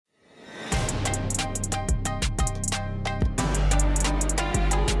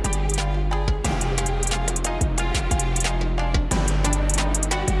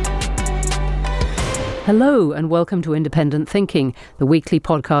Hello and welcome to Independent Thinking, the weekly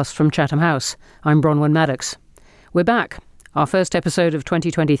podcast from Chatham House. I'm Bronwyn Maddox. We're back, our first episode of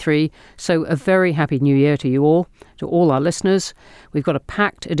 2023, so a very happy new year to you all, to all our listeners. We've got a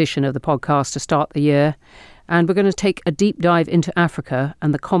packed edition of the podcast to start the year, and we're going to take a deep dive into Africa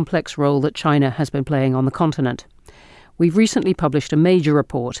and the complex role that China has been playing on the continent. We've recently published a major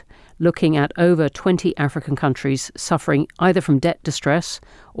report looking at over 20 African countries suffering either from debt distress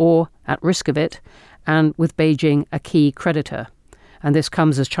or at risk of it, and with Beijing a key creditor. And this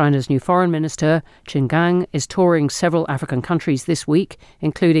comes as China's new foreign minister, Qin Gang, is touring several African countries this week,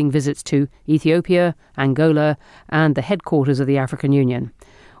 including visits to Ethiopia, Angola, and the headquarters of the African Union.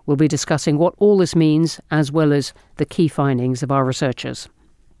 We'll be discussing what all this means, as well as the key findings of our researchers.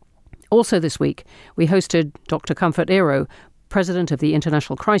 Also this week, we hosted Dr. Comfort Ero, president of the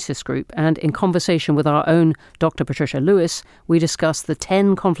International Crisis Group, and in conversation with our own Dr. Patricia Lewis, we discussed the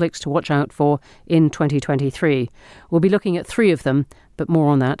 10 conflicts to watch out for in 2023. We'll be looking at 3 of them, but more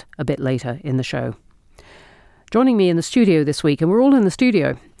on that a bit later in the show. Joining me in the studio this week, and we're all in the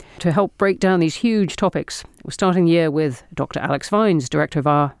studio, to help break down these huge topics. We're starting the year with Dr. Alex Vines, director of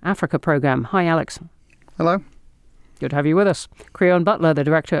our Africa programme. Hi, Alex. Hello. Good to have you with us. Creon Butler, the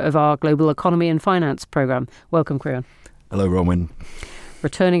director of our Global Economy and Finance programme. Welcome, Creon. Hello, Bronwyn.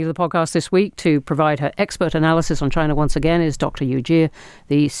 Returning to the podcast this week to provide her expert analysis on China once again is Dr. Yu Jie,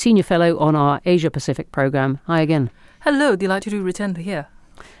 the Senior Fellow on our Asia-Pacific programme. Hi again. Hello, delighted to return to here.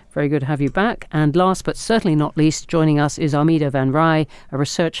 Very good to have you back. And last but certainly not least, joining us is Armida van Rij, a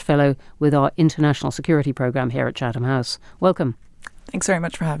Research Fellow with our International Security programme here at Chatham House. Welcome. Thanks very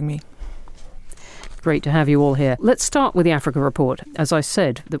much for having me. Great to have you all here. Let's start with the Africa report, as I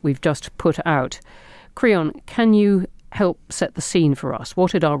said, that we've just put out. Creon, can you help set the scene for us?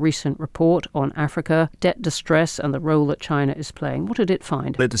 What did our recent report on Africa, debt distress and the role that China is playing, what did it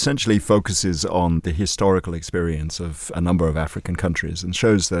find? It essentially focuses on the historical experience of a number of African countries and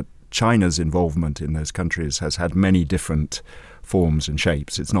shows that China's involvement in those countries has had many different forms and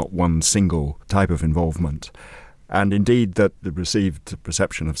shapes. It's not one single type of involvement. And indeed that the received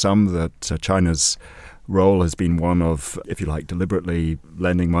perception of some that China's role has been one of, if you like, deliberately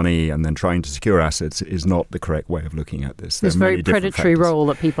lending money and then trying to secure assets is not the correct way of looking at this. This very predatory role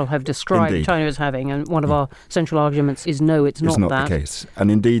that people have described Indeed. China as having, and one of our central arguments is no, it's not that. It's not the case. And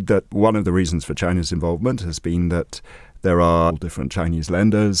indeed that one of the reasons for China's involvement has been that there are different Chinese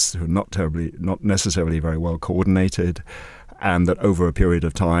lenders who are not necessarily very well coordinated, and that over a period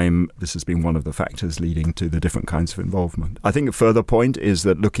of time, this has been one of the factors leading to the different kinds of involvement. I think a further point is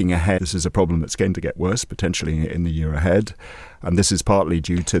that looking ahead, this is a problem that's going to get worse, potentially in the year ahead. And this is partly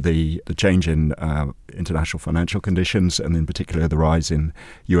due to the change in international financial conditions, and in particular the rise in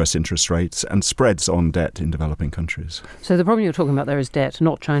US interest rates and spreads on debt in developing countries. So the problem you're talking about there is debt,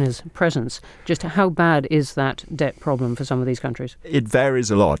 not China's presence. Just how bad is that debt problem for some of these countries? It varies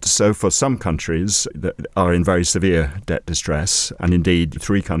a lot. So for some countries that are in very severe debt distress, and indeed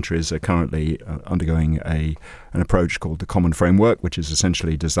 3 countries are currently undergoing an approach called the Common Framework, which is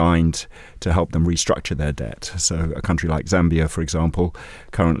essentially designed to help them restructure their debt. So a country like Zambia, for example,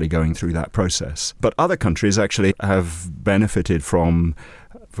 currently going through that process. But other countries actually have benefited from,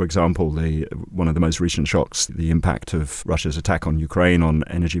 for example, one of the most recent shocks, the impact of Russia's attack on Ukraine on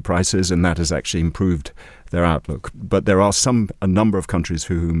energy prices, and that has actually improved their outlook. But there are a number of countries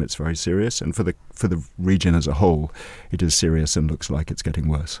for whom it's very serious, and for the region as a whole, it is serious and looks like it's getting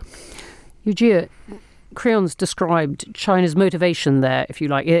worse. Yu Jie, Creon's described China's motivation there, if you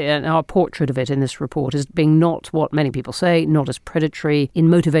like, and our portrait of it in this report as being not what many people say, not as predatory in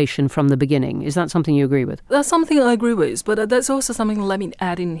motivation from the beginning. Is that something you agree with? That's something I agree with, but that's also something let me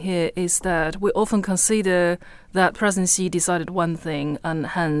add in here is that we often consider that President Xi decided one thing and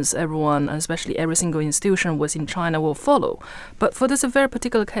hence everyone, and especially every single institution within China will follow. But for this very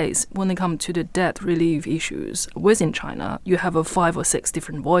particular case, when it comes to the debt relief issues within China, you have 5 or 6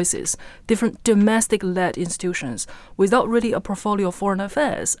 different voices, different domestic-led institutions without really a portfolio of foreign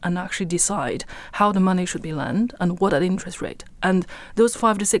affairs and actually decide how the money should be lent and what are the interest rate. And those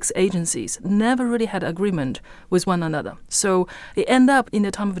 5 to 6 agencies never really had agreement with one another. So it ended up in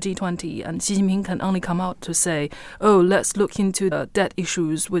the time of G20 and Xi Jinping can only come out to say, let's look into the debt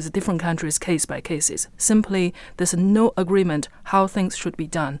issues with different countries case by cases. Simply, there's no agreement how things should be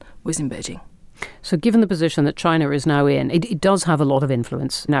done within Beijing. So given the position that China is now in, it does have a lot of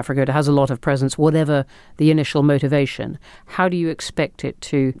influence in Africa. It has a lot of presence, whatever the initial motivation. How do you expect it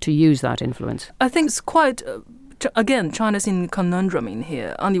to use that influence? I think it's quite again, China's in conundrum in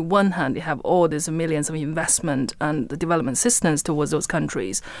here. On the one hand, they have all these millions of investment and the development assistance towards those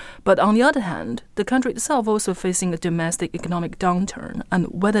countries. But on the other hand, the country itself also facing a domestic economic downturn, and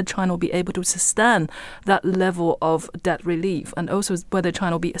whether China will be able to sustain that level of debt relief, and also whether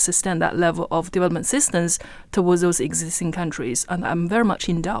China will be sustain that level of development assistance towards those existing countries. And I'm very much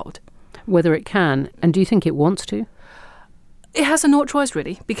in doubt. Whether it can, and do you think it wants to? It has no choice,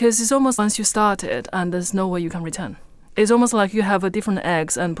 really, because it's almost once you start it and there's no way you can return. It's almost like you have different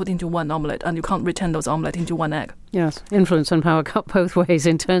eggs and put into one omelette, and you can't return those omelette into one egg. Yes, influence and power cut both ways.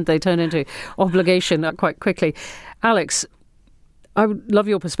 They turn into obligation quite quickly. Alex, I would love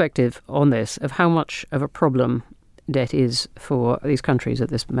your perspective on this, of how much of a problem debt is for these countries at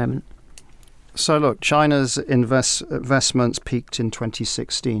this moment. So look, China's investments peaked in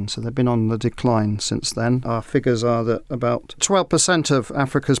 2016, so they've been on the decline since then. Our figures are that about 12% of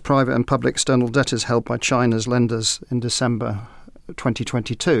Africa's private and public external debt is held by China's lenders in December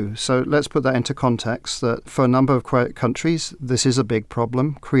 2022. So let's put that into context, that for a number of countries, this is a big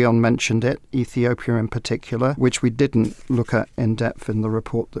problem. Creon mentioned it, Ethiopia in particular, which we didn't look at in depth in the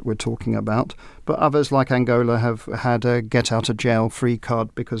report that we're talking about. But others like Angola have had a get-out-of-jail-free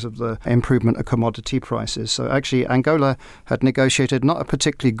card because of the improvement of commodity prices. So actually, Angola had negotiated not a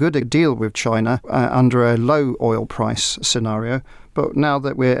particularly good deal with China under a low oil price scenario. But now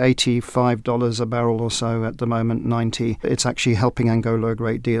that we're $85 a barrel or so at the moment, 90, it's actually helping Angola a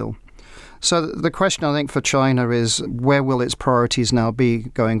great deal. So the question, I think, for China is where will its priorities now be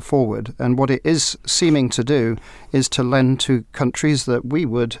going forward? And what it is seeming to do is to lend to countries that we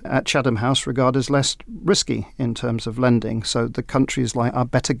would, at Chatham House, regard as less risky in terms of lending. So the countries like are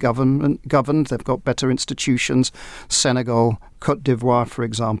better governed, they've got better institutions, Senegal, Côte d'Ivoire, for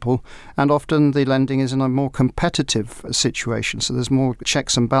example, and often the lending is in a more competitive situation, so there's more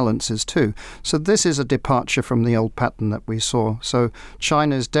checks and balances too. So this is a departure from the old pattern that we saw. So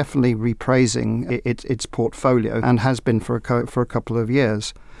China is definitely repraising its portfolio and has been for a couple of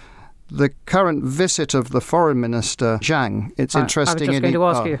years. The current visit of the foreign minister, Zhang, it's interesting. I was just going to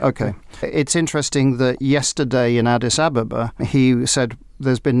ask you. Okay. It's interesting that yesterday in Addis Ababa, he said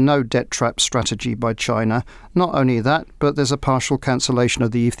there's been no debt trap strategy by China. Not only that, but there's a partial cancellation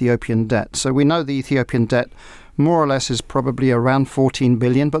of the Ethiopian debt. So we know the Ethiopian debt more or less is probably around 14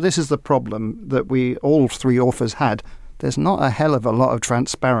 billion, but this is the problem that we all three authors had. There's not a hell of a lot of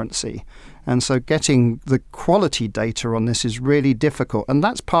transparency. And so getting the quality data on this is really difficult. And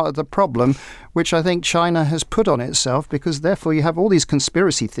that's part of the problem, which I think China has put on itself, because therefore you have all these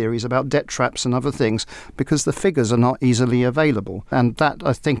conspiracy theories about debt traps and other things, because the figures are not easily available. And that,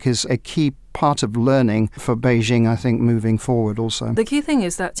 I think, is a key part of learning for Beijing, I think, moving forward also. The key thing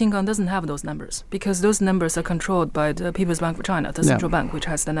is that Jingang doesn't have those numbers, because those numbers are controlled by the People's Bank of China, the central bank, which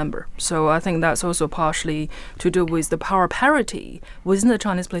has the number. So I think that's also partially to do with the power parity within the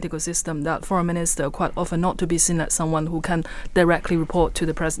Chinese political system, that foreign minister quite often not to be seen as someone who can directly report to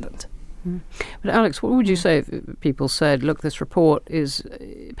the president. But Alex, what would you say if people said, look, this report is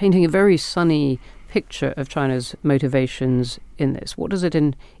painting a very sunny picture of China's motivations in this? What does it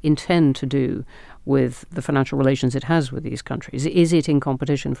intend to do with the financial relations it has with these countries? Is it in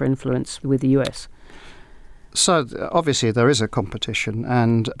competition for influence with the US? So obviously there is a competition,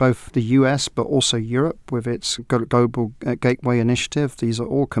 and both the US but also Europe with its Global Gateway Initiative, these are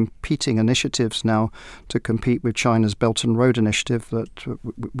all competing initiatives now to compete with China's Belt and Road Initiative that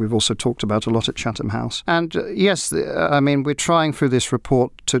we've also talked about a lot at Chatham House. And yes, I mean, we're trying through this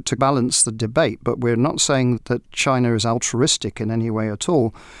report to balance the debate, but we're not saying that China is altruistic in any way at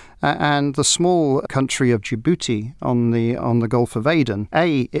all. And the small country of Djibouti on the Gulf of Aden,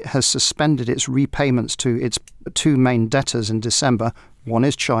 it has suspended its repayments to its two main debtors in December. One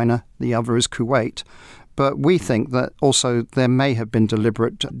is China, the other is Kuwait. But we think that also there may have been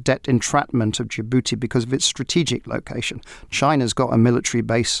deliberate debt entrapment of Djibouti because of its strategic location. China's got a military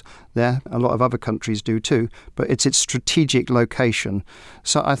base there. A lot of other countries do too. But it's its strategic location.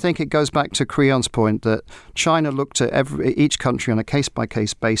 So I think it goes back to Creon's point that China looked at each country on a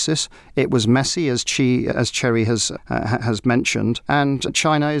case-by-case basis. It was messy, as Cherry has mentioned, and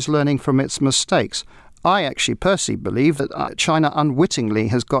China is learning from its mistakes. I actually personally believe that China unwittingly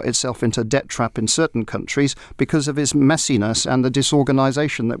has got itself into a debt trap in certain countries because of its messiness and the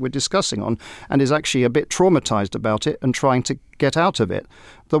disorganization that we're discussing on, and is actually a bit traumatized about it and trying to get out of it.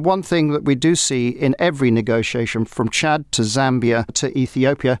 The one thing that we do see in every negotiation from Chad to Zambia to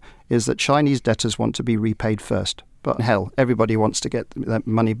Ethiopia is that Chinese debtors want to be repaid first. But hell, everybody wants to get that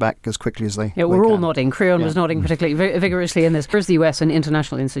money back as quickly as they can. Yeah, we're all nodding. Creon was nodding particularly vigorously in this. Where's the US and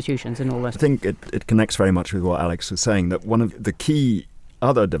international institutions in all this? I think it connects very much with what Alex was saying, that one of the key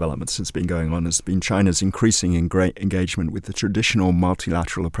other developments that's been going on has been China's increasing engagement with the traditional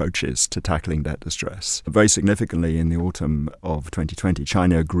multilateral approaches to tackling debt distress. Very significantly, in the autumn of 2020,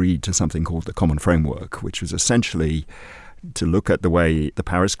 China agreed to something called the Common Framework, which was essentially to look at the way the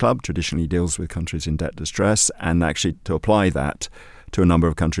Paris Club traditionally deals with countries in debt distress and actually to apply that to a number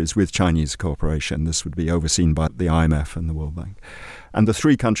of countries with Chinese cooperation. This would be overseen by the IMF and the World Bank. And the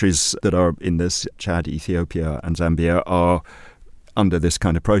three countries that are in this, Chad, Ethiopia and Zambia, are under this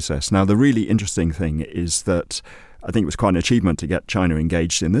kind of process. Now, the really interesting thing is that I think it was quite an achievement to get China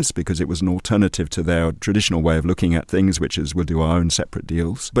engaged in this because it was an alternative to their traditional way of looking at things, which is we'll do our own separate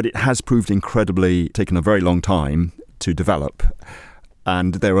deals. But it has proved taken a very long time to develop.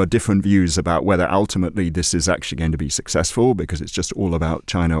 And there are different views about whether ultimately this is actually going to be successful because it's just all about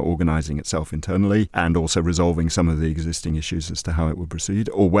China organising itself internally and also resolving some of the existing issues as to how it will proceed,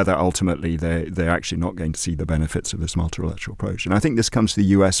 or whether ultimately they're actually not going to see the benefits of this multilateral approach. And I think this comes to the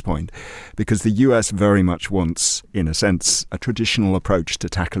US point because the US very much wants, in a sense, a traditional approach to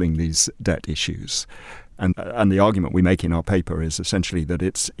tackling these debt issues. And the argument we make in our paper is essentially that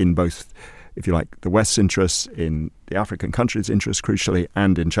it's in both, if you like, the West's interests, in the African countries' interests, crucially,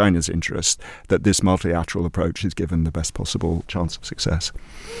 and in China's interest, that this multilateral approach is given the best possible chance of success.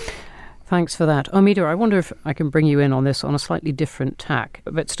 Thanks for that. Amida, I wonder if I can bring you in on this on a slightly different tack,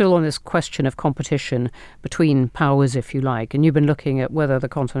 but still on this question of competition between powers, if you like. And you've been looking at whether the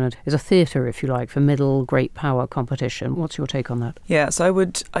continent is a theatre, if you like, for middle great power competition. What's your take on that? Yeah, so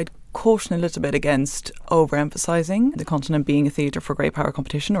I'd caution a little bit against overemphasizing the continent being a theatre for great power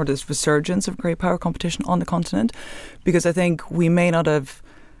competition or this resurgence of great power competition on the continent, because I think we may not have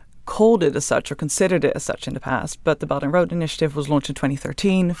called it as such or considered it as such in the past, but the Belt and Road Initiative was launched in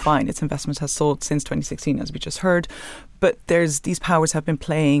 2013. Fine, its investment has soared since 2016, as we just heard, but these powers have been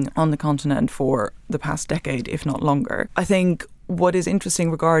playing on the continent for the past decade, if not longer. I think what is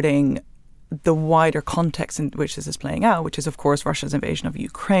interesting regarding the wider context in which this is playing out, which is, of course, Russia's invasion of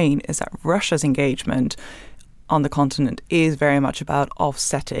Ukraine, is that Russia's engagement on the continent is very much about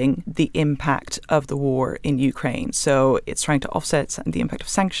offsetting the impact of the war in Ukraine. So it's trying to offset the impact of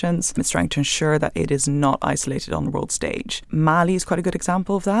sanctions. It's trying to ensure that it is not isolated on the world stage. Mali is quite a good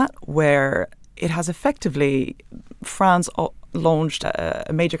example of that, where it has effectively, France launched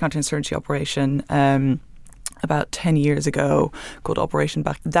a major counterinsurgency operation about 10 years ago called Operation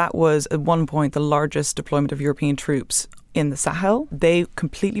Back. That was at one point the largest deployment of European troops in the Sahel. They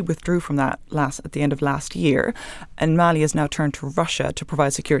completely withdrew from that at the end of last year, and Mali has now turned to Russia to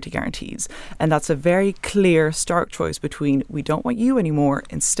provide security guarantees. And that's a very clear, stark choice between we don't want you anymore,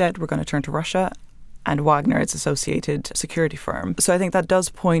 instead we're going to turn to Russia and Wagner, its associated security firm. So I think that does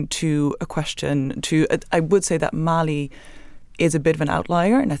point to a question I would say that Mali is a bit of an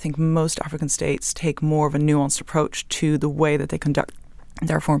outlier, and I think most African states take more of a nuanced approach to the way that they conduct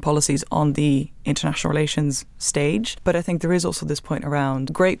their foreign policies on the international relations stage. But I think there is also this point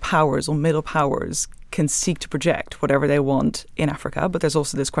around great powers or middle powers can seek to project whatever they want in Africa, but there's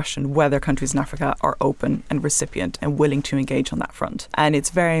also this question whether countries in Africa are open and recipient and willing to engage on that front. And it's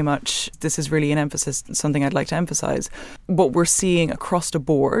very much, this is really an emphasis, something I'd like to emphasize. What we're seeing across the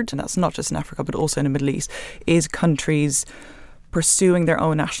board, and that's not just in Africa, but also in the Middle East, is countries pursuing their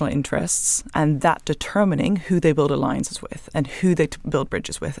own national interests and that determining who they build alliances with and who they build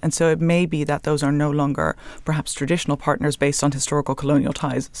bridges with. And so it may be that those are no longer perhaps traditional partners based on historical colonial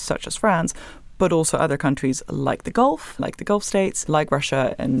ties, such as France, but also other countries like the Gulf states, like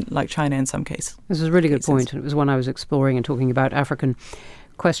Russia, and like China in some cases. This is a really good point, and it was one I was exploring and talking about African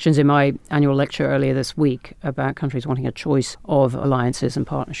questions in my annual lecture earlier this week about countries wanting a choice of alliances and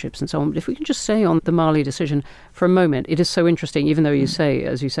partnerships and so on. But if we can just say on the Mali decision for a moment, it is so interesting, even though you say,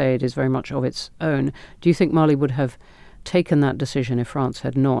 as you say, it is very much of its own. Do you think Mali would have taken that decision if France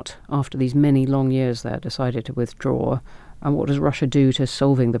had not, after these many long years there, decided to withdraw? And what does Russia do to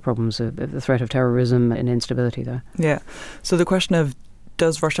solving the problems of the threat of terrorism and instability there? Yeah. So the question of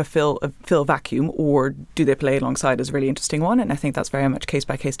does Russia fill a vacuum or do they play alongside is a really interesting one. And I think that's very much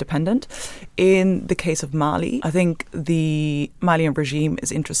case-by-case dependent. In the case of Mali, I think the Malian regime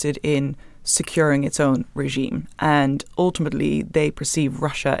is interested in securing its own regime. And ultimately, they perceive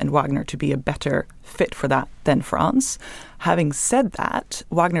Russia and Wagner to be a better fit for that than France. Having said that,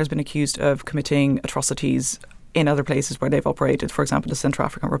 Wagner has been accused of committing atrocities in other places where they've operated, for example, the Central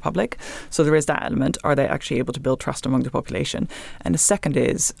African Republic. So there is that element. Are they actually able to build trust among the population? And the second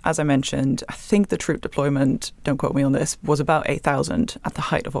is, as I mentioned, I think the troop deployment, don't quote me on this, was about 8,000 at the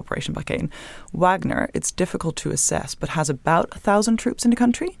height of Operation Barkhane. Wagner, it's difficult to assess, but has about 1,000 troops in the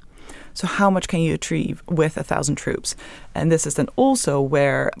country. So how much can you achieve with 1,000 troops? And this is then also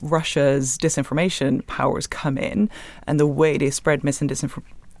where Russia's disinformation powers come in, and the way they spread mis and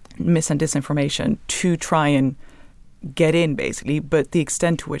disinformation to try and get in, basically. But the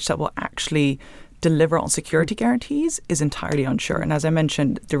extent to which that will actually deliver on security guarantees is entirely unsure. And as I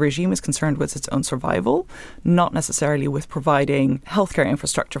mentioned, the regime is concerned with its own survival, not necessarily with providing healthcare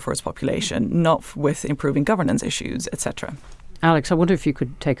infrastructure for its population, not with improving governance issues, etc. Alex, I wonder if you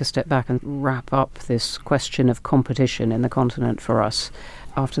could take a step back and wrap up this question of competition in the continent for us.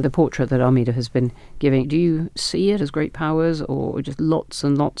 After the portrait that Armida has been giving, do you see it as great powers or just lots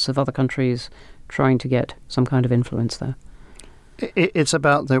and lots of other countries trying to get some kind of influence there? It's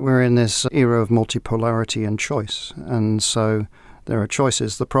about that we're in this era of multipolarity and choice. And so there are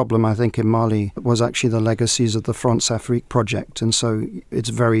choices. The problem, I think, in Mali was actually the legacies of the France-Afrique project. And so it's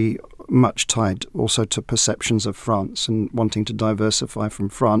very much tied also to perceptions of France and wanting to diversify from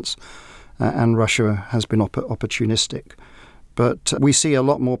France. And Russia has been opportunistic. But we see a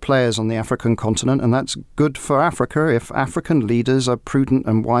lot more players on the African continent, and that's good for Africa if African leaders are prudent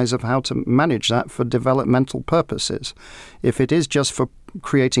and wise of how to manage that for developmental purposes. If it is just for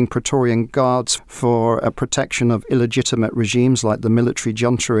creating Praetorian guards for a protection of illegitimate regimes like the military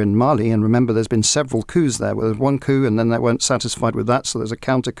junta in Mali, and remember there's been several coups there, where there's one coup and then they weren't satisfied with that, so there's a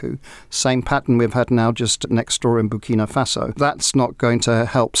counter coup. Same pattern we've had now just next door in Burkina Faso. That's not going to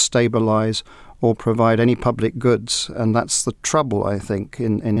help stabilize or provide any public goods. And that's the trouble, I think,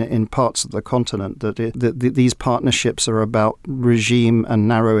 in parts of the continent, that these partnerships are about regime and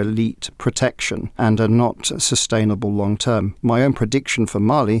narrow elite protection and are not sustainable long term. My own prediction for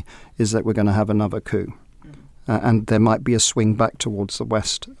Mali is that we're going to have another coup. And there might be a swing back towards the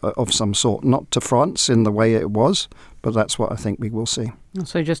West of some sort, not to France in the way it was, but that's what I think we will see.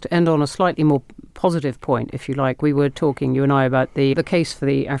 So just to end on a slightly more positive point, if you like, we were talking, you and I, about the case for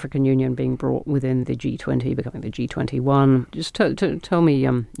the African Union being brought within the G20, becoming the G21. Just tell me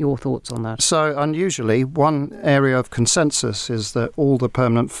your thoughts on that. So unusually, one area of consensus is that all the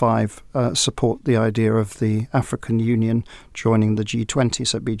permanent five support the idea of the African Union joining the G20,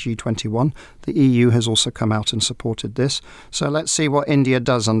 so it'd be G21. The EU has also come out and supported this. So let's see what India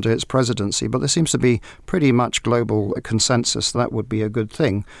does under its presidency. But there seems to be pretty much global consensus that would be a good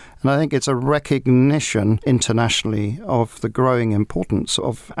thing. And I think it's a recognition internationally of the growing importance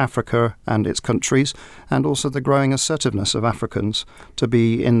of Africa and its countries, and also the growing assertiveness of Africans to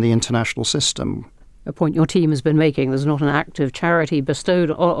be in the international system. A point your team has been making, there's not an act of charity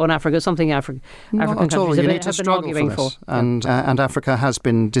bestowed on Africa, something African countries have been arguing for. And Africa has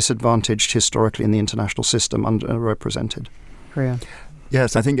been disadvantaged historically in the international system, underrepresented. Korea.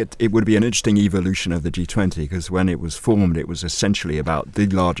 Yes, I think it would be an interesting evolution of the G20, because when it was formed, it was essentially about the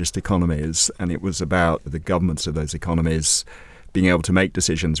largest economies, and it was about the governments of those economies being able to make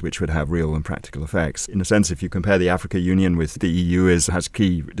decisions which would have real and practical effects. In a sense, if you compare the African Union with the EU, has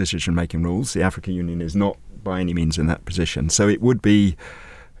key decision-making rules. The African Union is not by any means in that position. So it would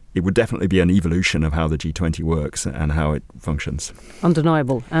definitely be an evolution of how the G20 works and how it functions.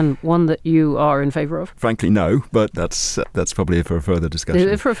 Undeniable, and one that you are in favour of? Frankly, no, but that's probably for a further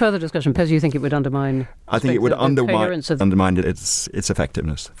discussion. For a further discussion, because you think it would undermine... I think it would undermine its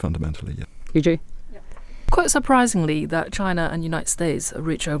effectiveness, fundamentally, yeah. Yuji? Quite surprisingly that China and United States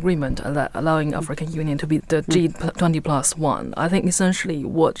reach an agreement allowing African Union to be the G20 plus one. I think essentially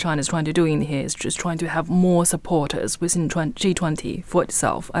what China is trying to do in here is just trying to have more supporters within G20 for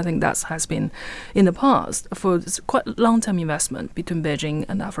itself. I think that has been in the past for quite long-term investment between Beijing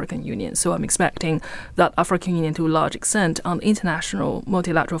and African Union. So I'm expecting that African Union to a large extent on international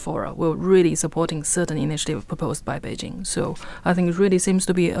multilateral fora will really supporting certain initiatives proposed by Beijing. So I think it really seems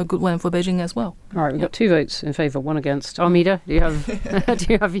to be a good one for Beijing as well. All right, we've got 2 votes in favour, 1 against. Armida, do you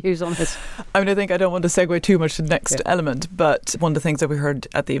have views on this? I think I don't want to segue too much to the next element, but one of the things that we heard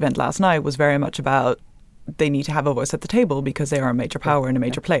at the event last night was very much about they need to have a voice at the table because they are a major power and a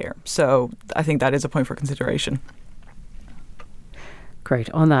major player. So I think that is a point for consideration. Great.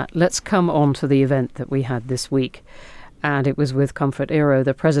 On that, let's come on to the event that we had this week. And it was with Comfort Iro,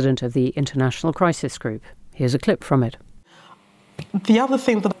 the president of the International Crisis Group. Here's a clip from it. The other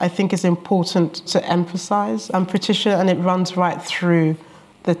thing that I think is important to emphasise, Patricia, and it runs right through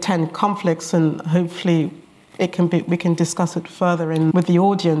the 10 conflicts, and hopefully we can discuss it further with the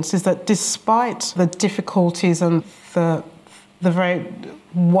audience, is that despite the difficulties and the the very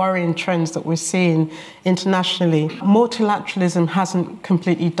worrying trends that we're seeing internationally. Multilateralism hasn't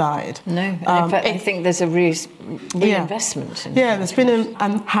completely died. No, in fact, I think there's a reinvestment. There's been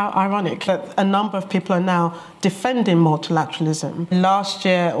and how ironic that a number of people are now defending multilateralism. Last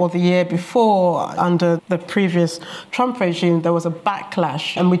year or the year before, under the previous Trump regime, there was a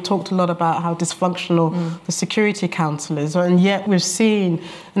backlash, and we talked a lot about how dysfunctional the Security Council is, and yet we've seen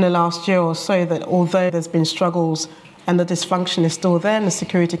in the last year or so that although there's been struggles and the dysfunction is still there in the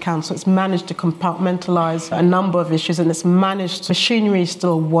Security Council, it's managed to compartmentalise a number of issues, and it's managed, machinery is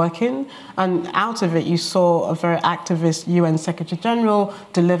still working, and out of it you saw a very activist UN Secretary General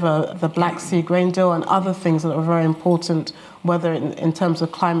deliver the Black Sea grain deal and other things that are very important, whether in terms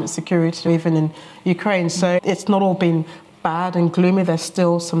of climate security or even in Ukraine. So it's not all been bad and gloomy, there's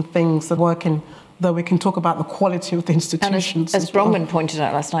still some things that are working, though we can talk about the quality of the institutions. And as Bronwyn pointed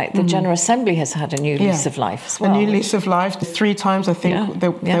out last night, the General Assembly has had a new lease of life as well. A new lease of life. 3 times, I think,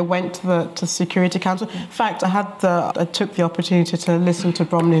 they went to the Security Council. In fact, I took the opportunity to listen to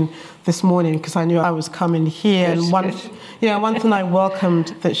Bronwyn this morning because I knew I was coming here. And one thing I welcomed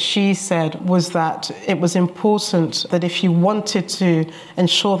that she said was that it was important that if you wanted to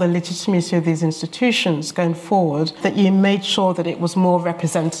ensure the legitimacy of these institutions going forward, that you made sure that it was more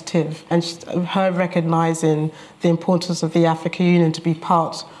representative, and her recognising the importance of the African Union to be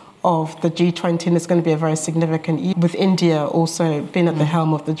part of the G20, and it's going to be a very significant, with India also being at the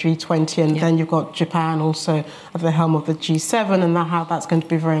helm of the G20, and then you've got Japan also at the helm of the G7, and how that's going to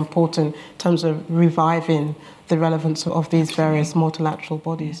be very important in terms of reviving the relevance of these various multilateral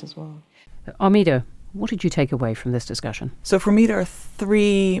bodies as well. Armida, what did you take away from this discussion? So for me, there are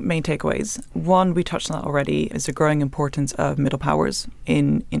 3 main takeaways. One, we touched on that already, is the growing importance of middle powers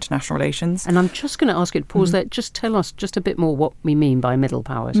in international relations. And I'm just going to ask you to pause there. Just tell us just a bit more what we mean by middle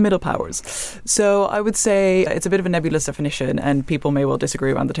powers. Middle powers. So I would say it's a bit of a nebulous definition, and people may well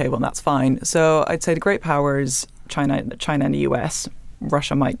disagree around the table, and that's fine. So I'd say the great powers, China and the US,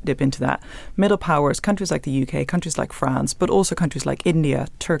 Russia might dip into that. Middle powers, countries like the UK, countries like France, but also countries like India,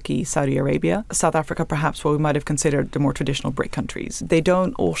 Turkey, Saudi Arabia, South Africa, perhaps what we might have considered the more traditional BRIC countries. They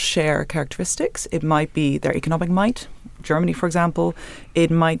don't all share characteristics. It might be their economic might, Germany, for example. It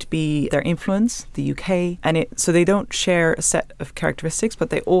might be their influence, the UK. So they don't share a set of characteristics,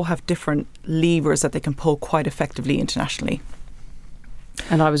 but they all have different levers that they can pull quite effectively internationally.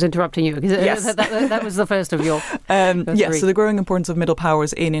 And I was interrupting you because that was the first of your three. So the growing importance of middle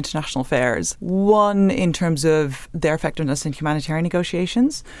powers in international affairs. One, in terms of their effectiveness in humanitarian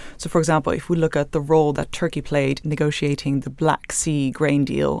negotiations. So, for example, if we look at the role that Turkey played in negotiating the Black Sea grain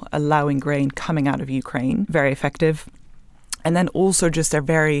deal, allowing grain coming out of Ukraine, very effective. And then also just their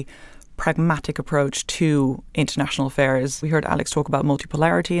very pragmatic approach to international affairs. We heard Alex talk about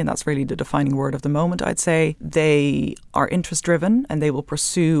multipolarity, and that's really the defining word of the moment, I'd say. They are interest-driven, and they will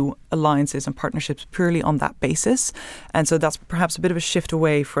pursue alliances and partnerships purely on that basis. And so that's perhaps a bit of a shift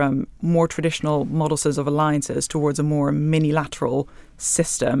away from more traditional models of alliances towards a more minilateral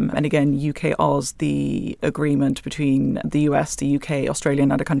system. And again, UK-Oz, the agreement between the US, the UK, Australia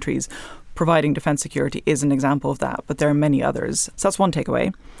and other countries providing defence security is an example of that, but there are many others. So that's one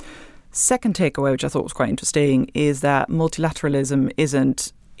takeaway. Second takeaway, which I thought was quite interesting, is that multilateralism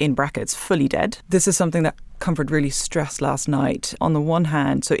isn't, in brackets, fully dead. This is something that Comfort really stressed last night. On the one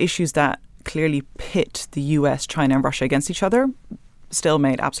hand, so issues that clearly pit the US, China and Russia against each other still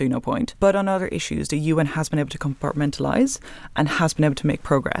made absolutely no point. But on other issues, the UN has been able to compartmentalise and has been able to make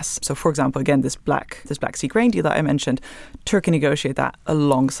progress. So, for example, again, this Black Sea grain deal that I mentioned, Turkey negotiated that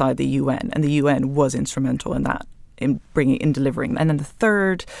alongside the UN, and the UN was instrumental in that, in delivering. And then the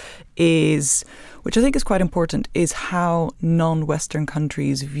third is, which I think is quite important, is how non-Western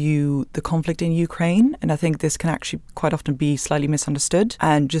countries view the conflict in Ukraine. And I think this can actually quite often be slightly misunderstood,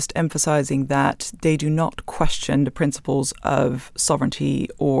 and just emphasising that they do not question the principles of sovereignty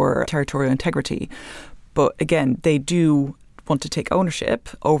or territorial integrity. But again, they do want to take ownership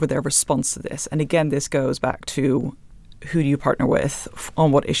over their response to this. And again, this goes back to who do you partner with,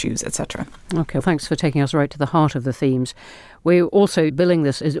 on what issues, etc. Okay, well, thanks for taking us right to the heart of the themes. We're also billing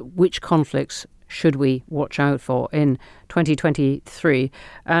this as which conflicts should we watch out for in 2023.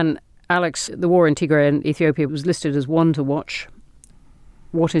 And Alex, the war in Tigray and Ethiopia was listed as one to watch.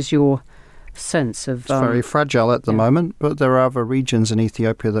 What is your sense of... It's very fragile at the moment, but there are other regions in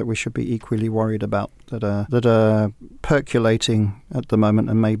Ethiopia that we should be equally worried about that are percolating at the moment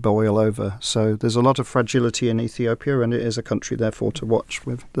and may boil over. So there's a lot of fragility in Ethiopia, and it is a country, therefore, to watch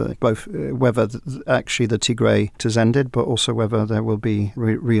with both whether actually the Tigray has ended, but also whether there will be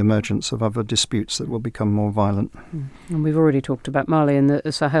re-emergence of other disputes that will become more violent. And we've already talked about Mali and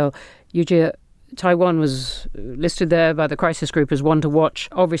the Sahel. Yujia, Taiwan was listed there by the crisis group as one to watch.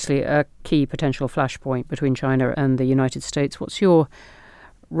 Obviously, a key potential flashpoint between China and the United States. What's your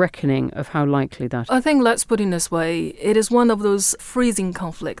reckoning of how likely that is? I think, let's put it this way, it is one of those freezing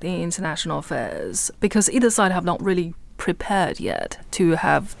conflicts in international affairs because either side have not really prepared yet to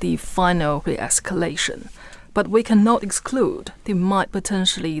have the final re-escalation. But we cannot exclude there might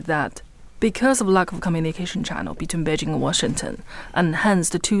potentially that because of lack of communication channel between Beijing and Washington, and hence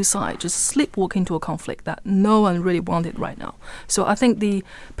the two sides just sleepwalk into a conflict that no one really wanted right now. So I think the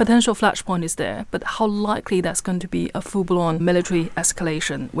potential flashpoint is there, but how likely that's going to be a full-blown military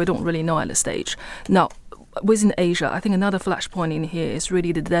escalation, we don't really know at this stage. Now, within Asia, I think another flashpoint in here is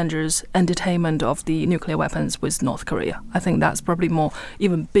really the dangerous entertainment of the nuclear weapons with North Korea. I think that's probably more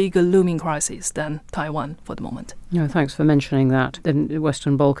even bigger looming crisis than Taiwan for the moment. No, thanks for mentioning that. The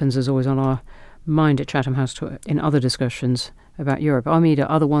Western Balkans is always on our mind at Chatham House in other discussions about Europe. Armida,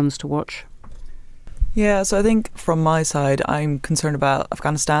 other ones to watch? Yeah, so I think from my side, I'm concerned about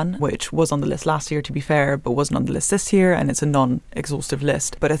Afghanistan, which was on the list last year, to be fair, but wasn't on the list this year, and it's a non-exhaustive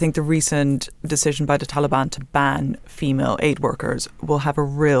list. But I think the recent decision by the Taliban to ban female aid workers will have a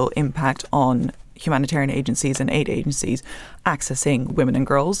real impact on humanitarian agencies and aid agencies accessing women and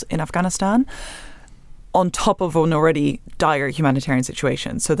girls in Afghanistan, on top of an already dire humanitarian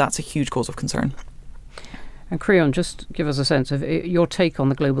situation. So that's a huge cause of concern. And Creon, just give us a sense of your take on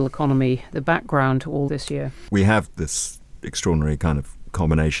the global economy, the background to all this year. We have this extraordinary kind of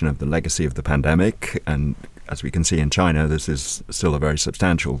combination of the legacy of the pandemic, and as we can see in China, this is still a very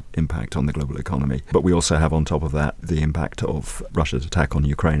substantial impact on the global economy. But we also have on top of that the impact of Russia's attack on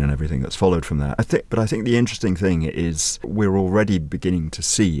Ukraine and everything that's followed from that. I think the interesting thing is we're already beginning to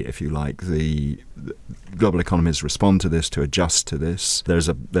see, if you like, the global economies respond to this, to adjust to this.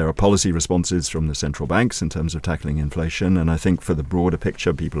 There are policy responses from the central banks in terms of tackling inflation, and I think for the broader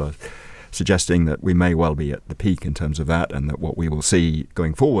picture, people are suggesting that we may well be at the peak in terms of that, and that what we will see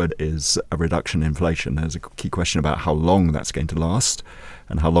going forward is a reduction in inflation. There's a key question about how long that's going to last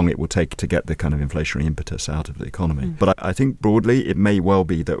and how long it will take to get the kind of inflationary impetus out of the economy. But I think broadly it may well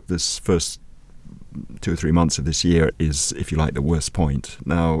be that this first 2 or 3 months of this year is, if you like, the worst point.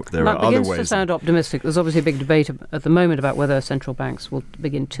 Now, there are other ways. That begins to sound optimistic. There's obviously a big debate at the moment about whether central banks will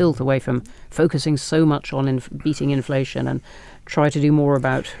begin tilt away from focusing so much on beating inflation and try to do more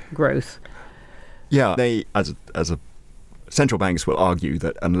about growth. Yeah, they, as a central banks will argue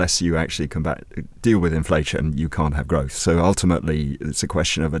that unless you actually deal with inflation, you can't have growth. So ultimately, it's a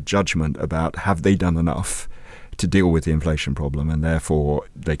question of a judgment about have they done enough to deal with the inflation problem, and therefore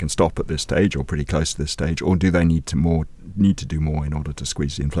they can stop at this stage or pretty close to this stage, or do they need to do more in order to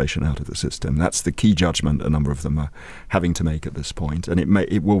squeeze the inflation out of the system? That's the key judgment a number of them are having to make at this point, and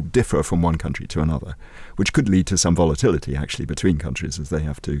it will differ from one country to another, which could lead to some volatility actually between countries as they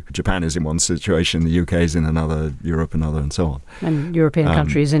have to. Japan is in one situation, the UK is in another, Europe another, and so on. And European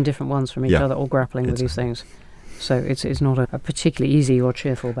countries in different ones from each other, all grappling with these things. So it's not a particularly easy or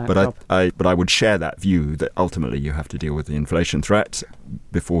cheerful backdrop. But I would share that view that ultimately you have to deal with the inflation threat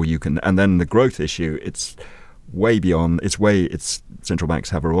before you can, and then the growth issue. It's way beyond. It's central banks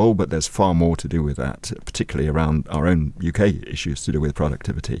have a role, but there's far more to do with that, particularly around our own UK issues to do with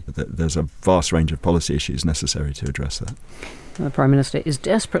productivity. There's a vast range of policy issues necessary to address that. The Prime Minister is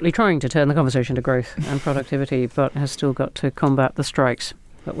desperately trying to turn the conversation to growth and productivity, but has still got to combat the strikes.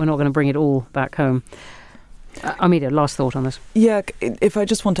 But we're not going to bring it all back home. Amida, last thought on this. Yeah, if I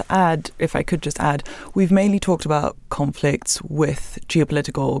could just add, we've mainly talked about conflicts with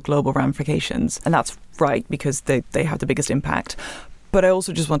geopolitical global ramifications, and that's right because they have the biggest impact. But I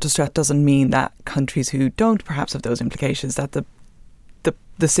also just want to stress that doesn't mean that countries who don't perhaps have those implications, that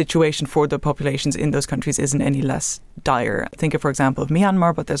the situation for the populations in those countries isn't any less dire. Think of, for example, of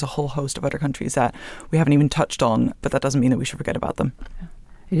Myanmar, but there's a whole host of other countries that we haven't even touched on, but that doesn't mean that we should forget about them. Yeah.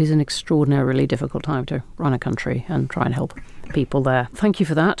 It is an extraordinarily difficult time to run a country and try and help people there. Thank you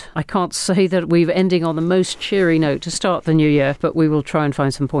for that. I can't say that we're ending on the most cheery note to start the new year, but we will try and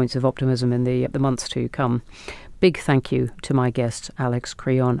find some points of optimism in the months to come. Big thank you to my guests, Alex,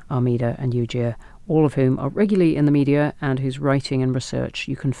 Creon, Armida and Yujia, all of whom are regularly in the media and whose writing and research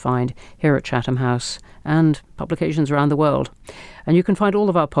you can find here at Chatham House and publications around the world. And you can find all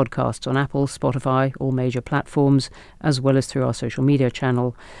of our podcasts on Apple, Spotify, all major platforms, as well as through our social media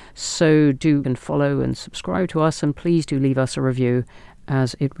channel. So do and follow and subscribe to us, and please do leave us a review,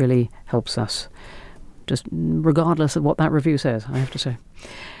 as it really helps us, just regardless of what that review says, I have to say.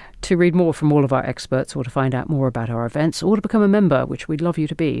 To read more from all of our experts, or to find out more about our events, or to become a member, which we'd love you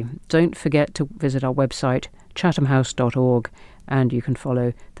to be, don't forget to visit our website, chathamhouse.org, and you can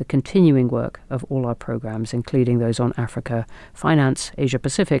follow the continuing work of all our programmes, including those on Africa, finance, Asia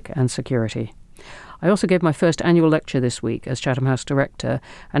Pacific and security. I also gave my first annual lecture this week as Chatham House Director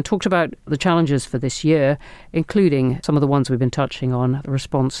and talked about the challenges for this year, including some of the ones we've been touching on, the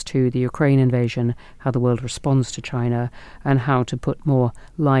response to the Ukraine invasion, how the world responds to China, and how to put more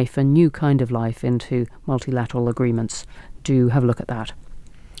life, a new kind of life, into multilateral agreements. Do have a look at that.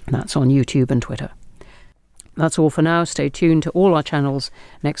 That's on YouTube and Twitter. That's all for now. Stay tuned to all our channels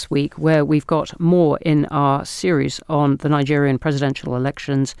next week, where we've got more in our series on the Nigerian presidential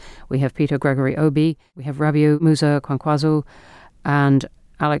elections. We have Peter Gregory Obi, we have Rabiu Musa Kwankwaso, and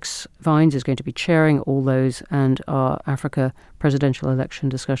Alex Vines is going to be chairing all those, and our Africa presidential election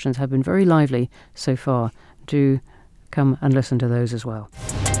discussions have been very lively so far. Do come and listen to those as well.